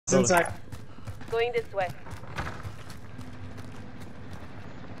building. inside. Going this way.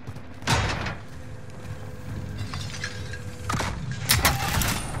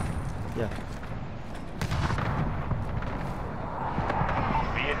 Yeah.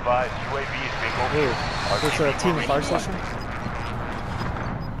 Be advised, UAV is bingo fuel. There's a team in fire station.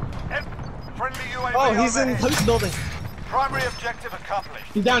 Friendly UAV Oh, he's in overhead. police building. Primary objective accomplished.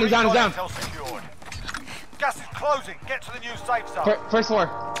 He's down, he's down, he's down. Intel secured. Gas is closing. Get to the new safe zone. First floor.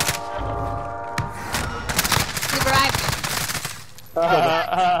 We've arrived.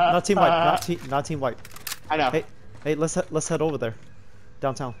 Not team white. Not team white. I know. Hey, let's head over there,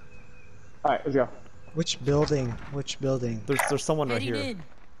 downtown. All right, let's go. Which building? Which building? There's someone right here.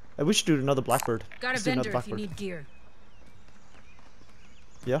 Hey, we should do another Blackbird. Got a Let's do another vendor if you Blackbird. need gear.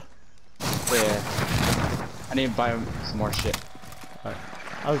 Yeah. Yeah. I need to buy some more shit. Alright.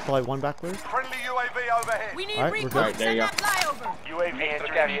 I would buy one Blackbird. Friendly UAV overhead. We need Alright, we're recon. good. There you Send that flyover. UAV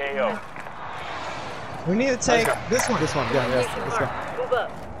entering the AO. We need to take this one. This one, yeah, let's go. Move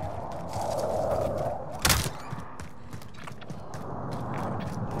up.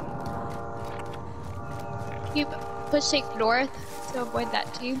 Keep pushing north to avoid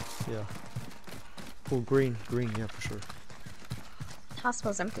that too. Yeah. Oh, green, yeah, for sure.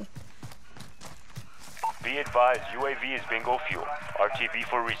 Hospital's empty. Be advised, UAV is bingo fuel. RTB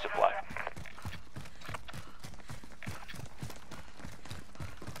for resupply.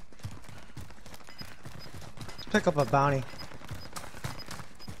 Pick up a bounty.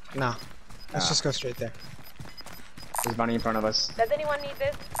 Nah. Let's just go straight there. There's money in front of us. Does anyone need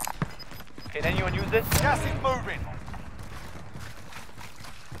this? Can anyone use this? Gas is moving.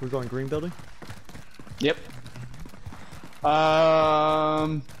 We're going green building. Yep.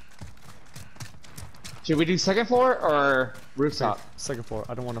 Should we do second floor or rooftop? Second floor.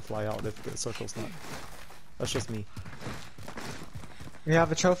 I don't want to fly out if the circle's not. That's just me. You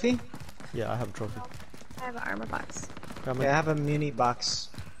have a trophy? Yeah, I have a trophy. I have an armor box. Coming. Yeah, I have a muni box.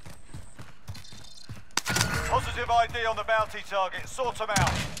 Positive ID on the bounty target. Sort them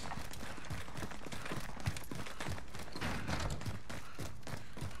out.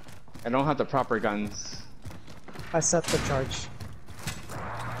 I don't have the proper guns. I set the charge.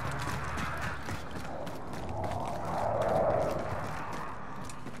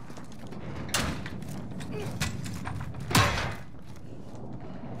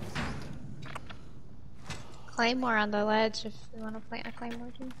 Claymore on the ledge if we want to plant a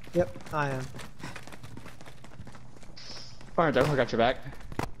claymore too. Yep, I am. Alright, I got your back.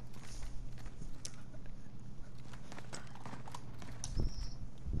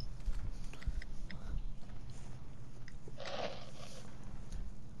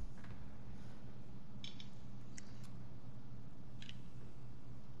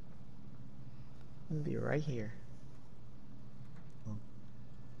 I'm gonna be right here.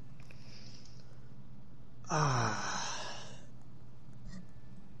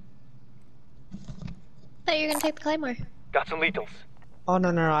 Thought you were gonna take the claymore. Got some lethals. Oh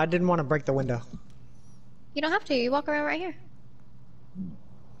no, I didn't want to break the window. You don't have to. You walk around right here.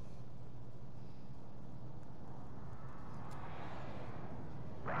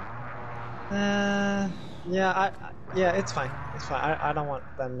 Yeah, it's fine. It's fine. I don't want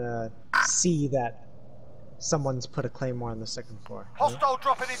them to see that someone's put a claymore on the second floor. Hostile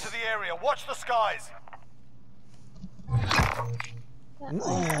dropping into the area. Watch the skies.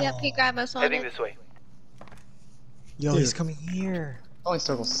 Yep, he grabbed us on it. this way. Yo, Dude. he's coming here. Only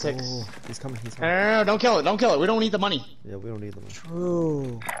circle 6. Oh, he's coming. No, don't kill it, don't kill it. We don't need the money. Yeah, we don't need them.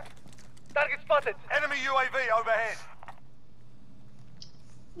 True. Target spotted. Enemy UAV overhead.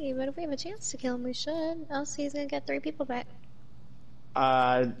 Hey, but if we have a chance to kill him, we should. Else he's gonna get 3 people back.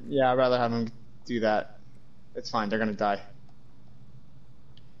 Yeah, I'd rather have him do that. It's fine, they're gonna die.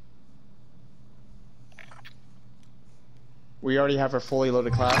 We already have our fully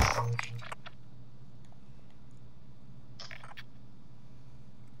loaded class.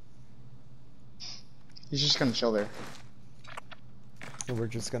 He's just gonna chill there. So we're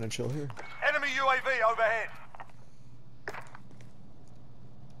just gonna chill here. Enemy UAV overhead.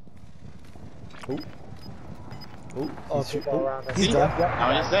 Oh, People around us. he's done.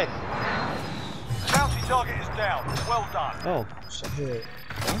 Now he's dead. Bounty target is down. Well done. Oh, Shit.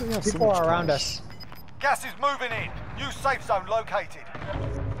 why do we have so People much are around cash? us. Gas is moving in. New safe zone located.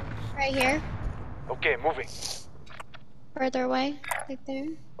 Right here. Okay, moving. Further away. Like there.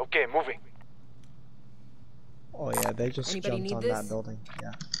 Okay, moving. Oh yeah, they just Anybody jumped need on this? that building.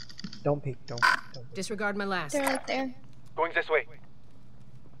 Yeah. Don't peek. Don't peek. Disregard my last. They're like there. Going this way.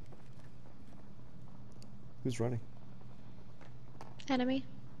 Who's running? Enemy.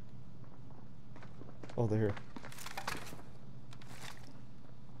 Oh, they're here.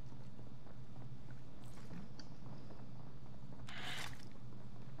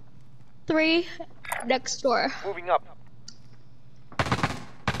 3 next door. Moving up.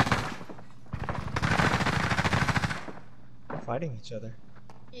 Fighting each other.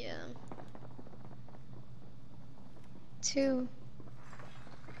 Yeah. 2.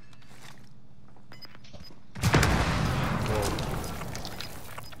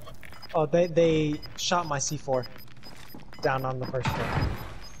 Oh, they shot my C4 down on the first floor.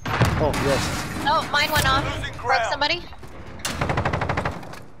 Oh, yes. Oh, mine went off. Losing Broke ground. somebody.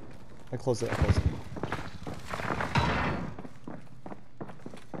 I closed it. I closed it.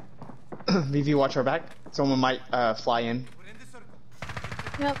 VV, watch our back. Someone might fly in.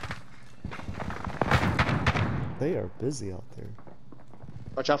 Yep. They are busy out there.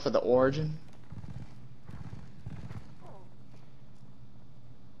 Watch out for the origin.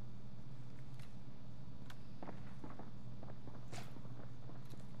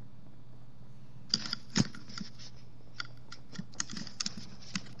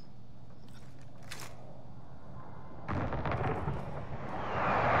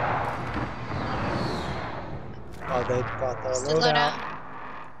 Oh, they got their Still loadout. loadout.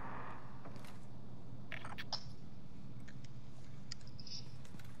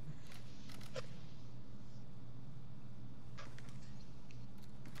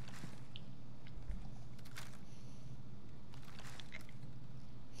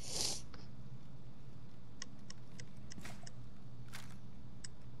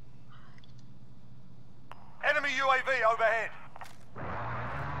 Enemy UAV overhead.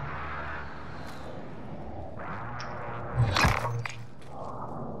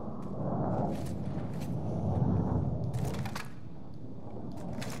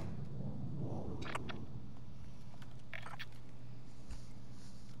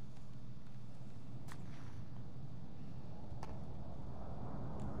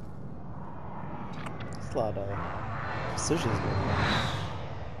 There's a lot of decisions going on.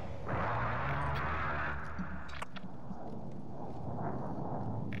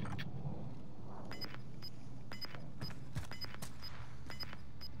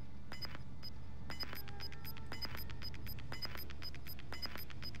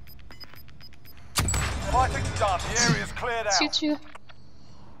 Fighting's done. The area's cleared out. 2-2. You've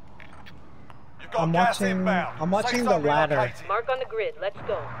got I'm gas watching. inbound. I'm watching Safe the zone ladder. relocated. Mark on the grid. Let's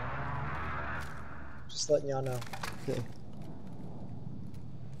go. Just letting y'all know. Okay.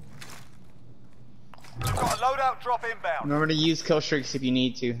 You've got a loadout drop inbound. Remember to use kill streaks if you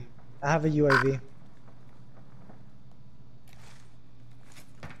need to. I have a UAV.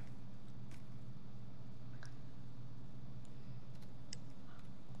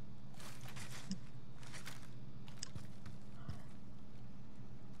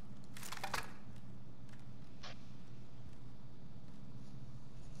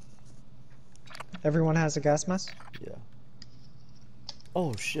 Everyone has a gas mask? Yeah.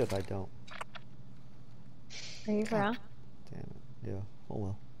 Oh shit, I don't. Are you around? Damn it. Yeah. Oh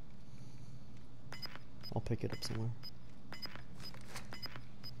well. I'll pick it up somewhere.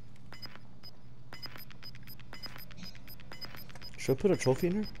 Should I put a trophy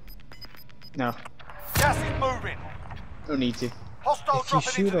in her? No, Gas is moving. no need to. Hostile If you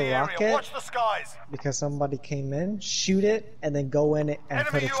dropping shoot into a the area. rocket- Watch the skies. Because somebody came in, shoot it, and then go in it and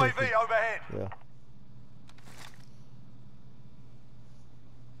put Enemy a trophy. UAV overhead. Yeah.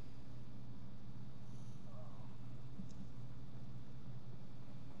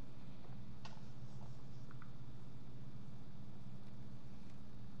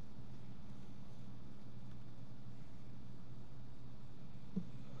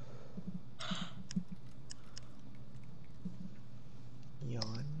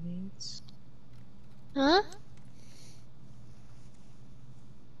 Yawn mates. Huh?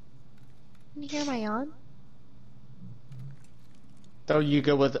 Can you hear my yawn? So you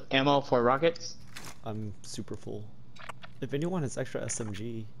go with ammo for rockets? I'm super full. If anyone has extra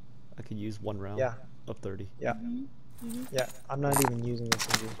SMG, I could use one round Yeah. of 30. Yeah. Yeah, I'm not even using this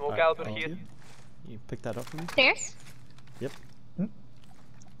SMG. Smoke Alright, out thank here. you pick that up for me? Stairs? Yep.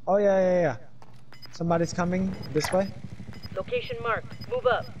 Oh, yeah. Somebody's coming this way. Location marked. Move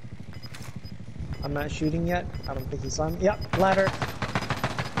up. I'm not shooting yet. I don't think he saw me. Yep, ladder.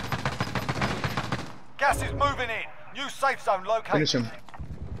 Gas is moving in. New safe zone located. Finish him.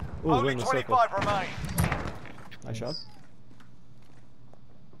 Ooh, we're Only in the circle. 25 remain. Nice shot.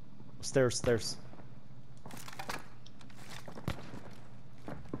 Stairs.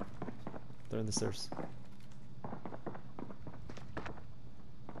 They're in the stairs.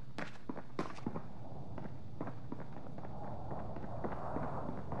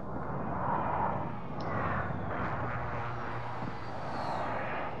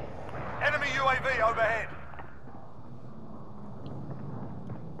 Enemy UAV overhead.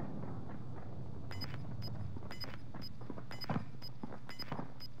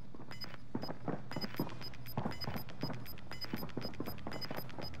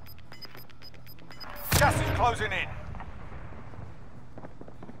 closing in.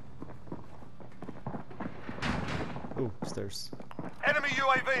 Ooh, stairs. Enemy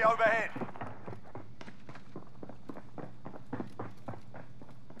UAV overhead.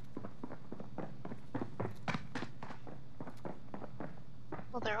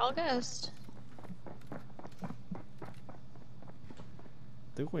 Well, they're all ghosts.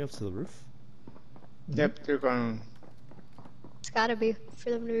 They're going up to the roof. Yep, they're going. It's gotta be for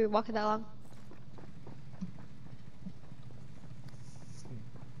them to be walking that long.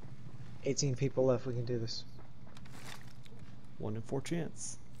 18 people left. We can do this. 1 in 4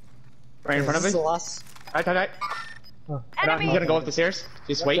 chance. Right in front of Is me. this a loss? Right. Oh. He's gonna go up the stairs.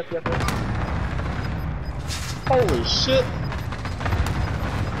 Just wait. Yep. Holy shit.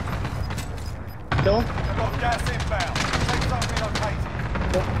 Kill him. We've got gas inbound. Take something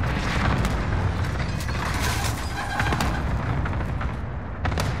located.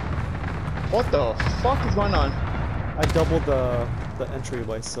 What the fuck is going on? I doubled the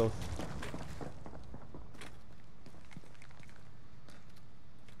entryway, so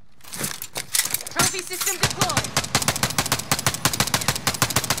Trophy system deployed.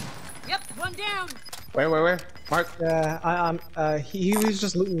 Yep, one down. Where? Mark. He was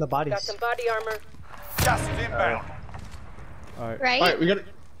just looting the bodies. Got some body armor. Gas is inbound. alright. Right? Alright, we gotta.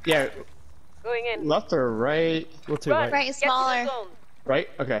 Yeah, Going in. left or right? We'll take Run. right. Right, it's Get to the smaller. zone. Right?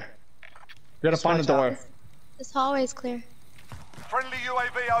 Okay. We gotta find the door. This hallway's clear. Friendly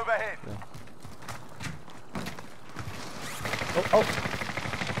UAV overhead. Oh!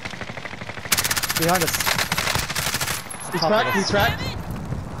 Behind us. He's cracked. He's cracked.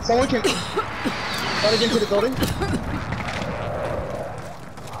 Someone can. Try to get into the building.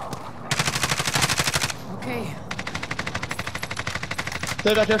 Okay.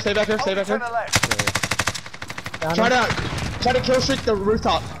 Stay back here. Stay back here. Stay back To here. the left. Down Try to kill streak the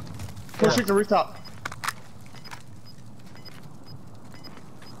rooftop. Kill streak the rooftop.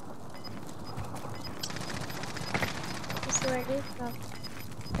 This is the right rooftop.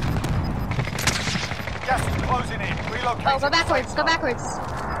 Gas is closing in. Relocate. Oh, go backwards. Go backwards.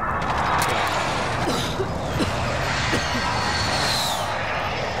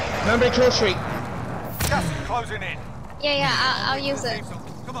 Remember to kill streak. Gas is closing in. Yeah, I'll use it.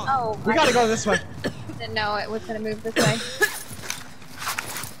 Come on. Oh, We gotta go this way. didn't know it was gonna move this way.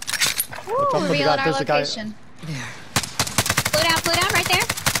 Woo, out for the reveal guy- in our there's a guy- location. Blue down, right there.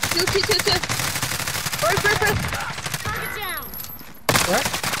 Two. Roof. Target down. What?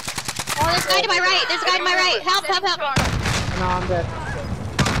 Oh, there's a guy to my right. Help. No, I'm dead.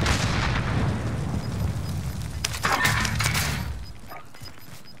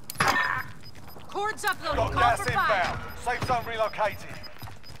 Cords uploaded. Got Call gas for fire. inbound. Safe zone relocated.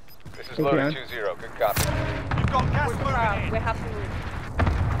 This is Okay. loaded 2-0. Good copy. You've got gas moving We in. have to move.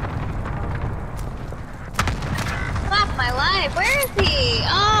 Fuck my life. Where is he?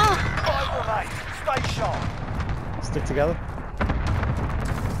 Oh. 5 remain. Stay sharp. Stick together.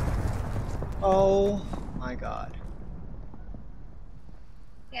 Oh my god.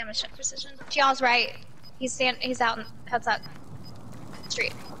 Yeah, I'm gonna check precision. Y'all's right. He's out outside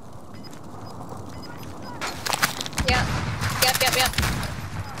street. Yep.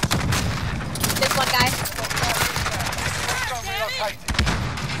 This one guy. Safe zone relocated.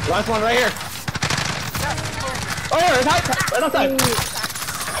 Last one right here. Oh, it's right outside.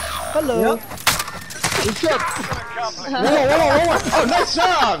 Hello. Good shit. Accomplished. Whoa. Oh, nice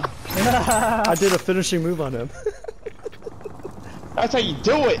job. I did a finishing move on him. That's how you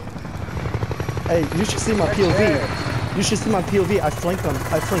do it. Hey, you should see my POV. You should see my POV. I flanked them.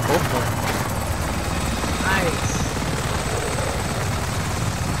 I flanked both of them. Nice.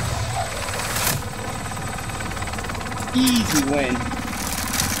 Easy win.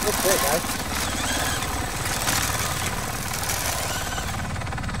 That's it, guys.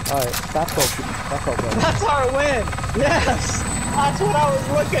 Alright, back up, bro. That's our win. Yes. That's what I was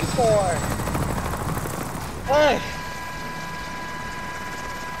looking for. Hey.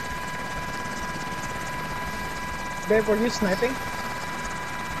 Babe, were you sniping?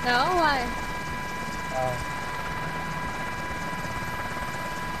 No, why?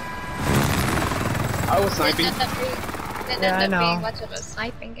 I was sniping. Didn't Yeah, I end up know. being much of a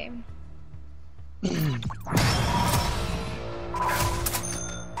sniping game.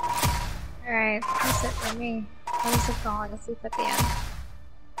 Alright, that's it for me. I was falling asleep at the end.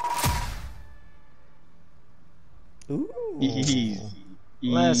 Ooh. Easy.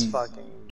 Let's fucking